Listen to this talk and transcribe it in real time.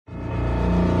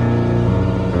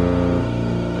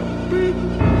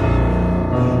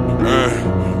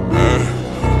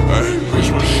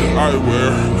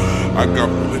I got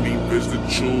plenty bits to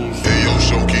choose. Hey yo,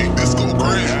 Shoki, this go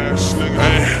great. Ass nigga.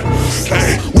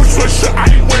 Hey, which one should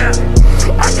I wear?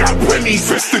 I got plenty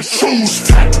bits to choose.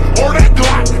 Tech or that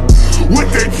Glock with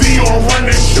that Dior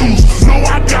running shoes. No,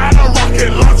 I got a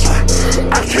rocket launcher.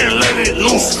 I can't let it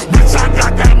loose. Bitch, I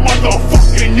got that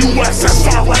motherfucking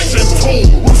USSR Russian tool.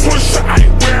 Which one should I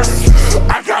wear?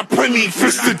 I got plenty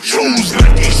fish to choose.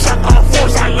 Lucky Shaka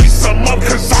 4s, I lace them up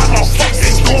cause I'm a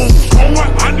fucking goon.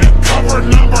 Going undercover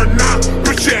 #9.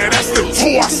 Bitch, yeah, that's the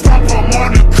tool. I stomp them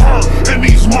on the curb. And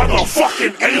these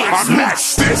motherfucking aliens. I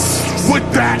mix this with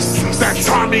that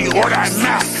Tommy or that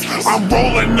Mac. I'm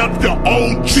rolling up the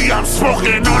OG, I'm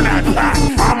smoking on that pack.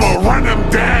 I'ma run him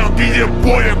down, give your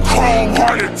boy a chrome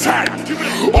heart attack.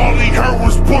 All he heard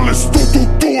was bullets,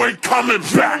 do, ain't coming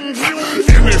back.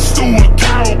 And it's still a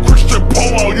Carol Christian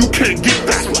polo, you can't get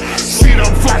that. See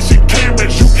them flashing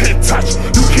cameras, you can't touch,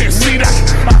 you can't see that.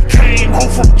 I came home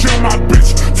from jail, my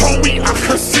bitch told me I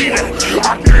could see that.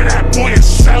 I hear that boy is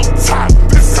shell top,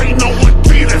 this ain't no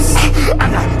Adidas. I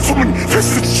got so many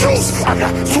fish to choose, I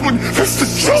got so many fish to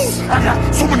choose, I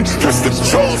got so many fish to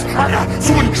choose, I got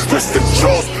so many fish to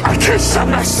choose. I can't shop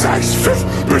my size 5th,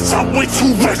 bitch, I'm way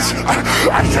too rich.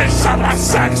 I can't shop my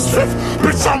size 5th,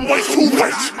 bitch, I'm way too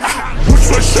rich. Which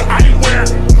one should I wear?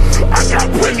 I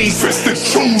got plenty fish to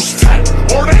choose. Tech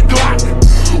or that Glock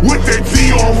with that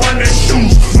Dior running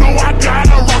shoes. No, I got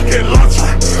a rocket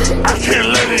launcher. I can't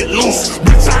let it loose.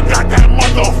 Bitch, I got that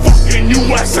motherfucking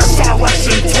USSR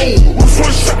Russian tool. Which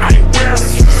one should I wear?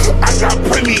 I got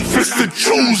plenty fish to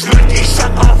choose. Lucky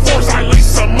Shaka 4s, I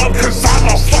lace them up cause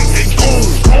I'm a fucking goon.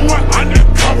 Going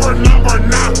undercover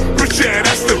 #9. Bitch, yeah,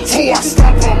 that's the tool. I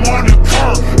stomp them on the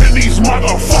curb. And these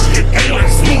motherfucking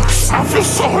aliens mooks. I feel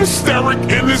so hysteric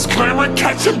in this glamour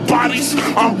catching bodies.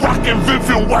 I'm rocking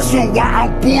Vivian Westwood while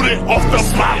I'm booted off the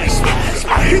mollies.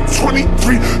 I hit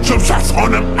 23 jump shots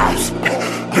on them outs.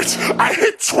 Bitch, I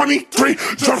hit 23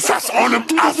 jump shots on them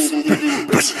outs.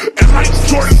 Bitch, and like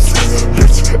Jordans.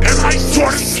 Bitch, and like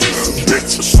Jordans.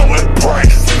 Bitch, so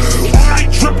important. All I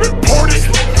drip imported.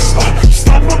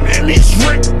 Stomp them in these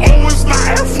Rick Owens,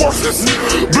 not Air Forces.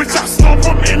 Bitch, I stomp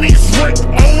them in these Rick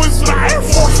Owens, not Air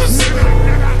Forces.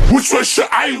 Which one should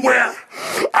I wear?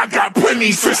 I got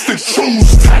plenty fish to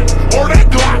choose. Tech or that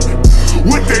Glock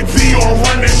with that Dior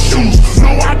running shoes.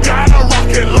 No, I got a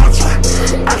rocket launcher.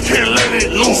 I can't let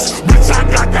it loose. Bitch, I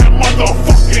got that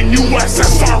motherfucking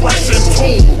USSR Russian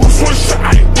tool. Which one should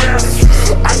I wear?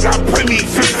 I got plenty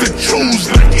fish to choose.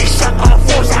 Lucky Shaka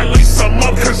 4s, I lace them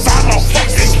up cause I'm a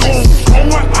fucking goon.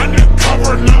 Going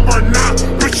undercover #9.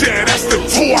 Bitch, yeah, that's the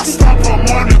tool. I stomp them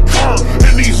on the curb.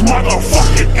 And these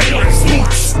motherfucking aliens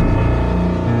mooks.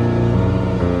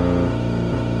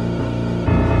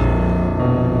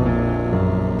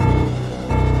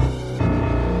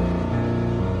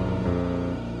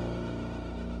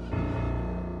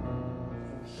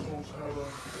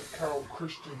 Carol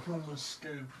Christian human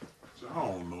skin. I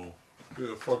don't know.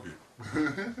 Yeah, fuck it.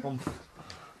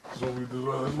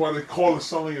 That's why they call it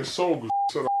selling your soul.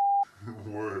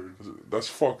 Word. That's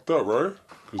fucked up, right?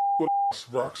 Cause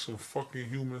rock some fucking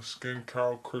human skin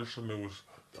Carol Christian.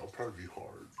 That'll probably be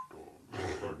hard,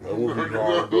 dog. That would be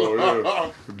hard, though.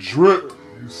 Yeah. Drip.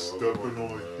 You stepping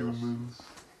on humans.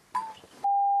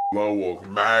 Low walk.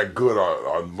 Mad good.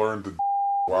 I learned the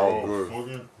wow good.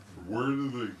 Fucking, where do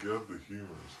they get the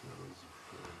humans, man?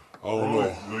 I don't know.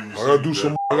 I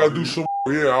gotta do some.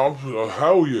 Yeah,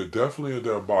 hell yeah, definitely a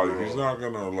dead body. Bro. He's not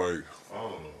gonna like. I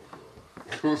don't know,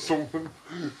 bro. Kill someone.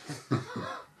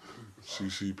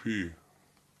 CCP.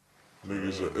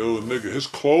 Nigga's an ill nigga. His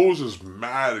clothes is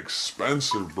mad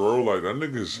expensive, bro. Like that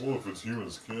nigga's. Well, if it's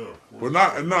human skin, but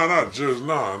not just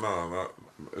not.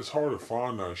 It's hard to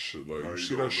find that shit. Like you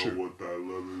see that shit. What that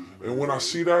leather is, and when I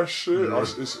see that shit,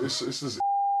 it's this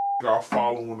I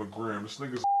follow on the gram. This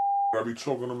nigga's. I be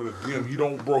talking to him in the DM. He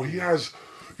don't, bro. He has,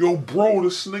 yo, bro.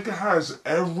 This nigga has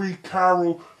every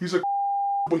Carol. He's a,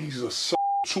 but he's a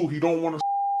too. He don't want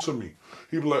to me.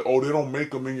 He be like, oh, they don't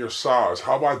make them in your size.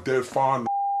 How about dead fine?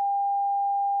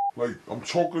 Like I'm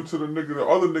talking to the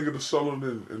other nigga that's selling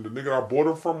it, and the nigga I bought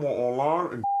him from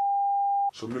online, and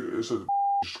some nigga.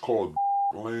 It's called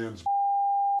Lands.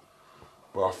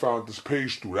 But I found this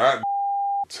page through that.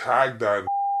 Tag that.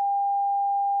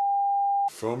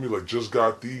 Feel me? Like, just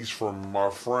got these from my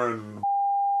friend.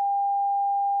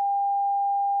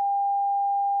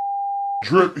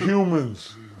 Drip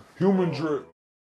humans. Human drip.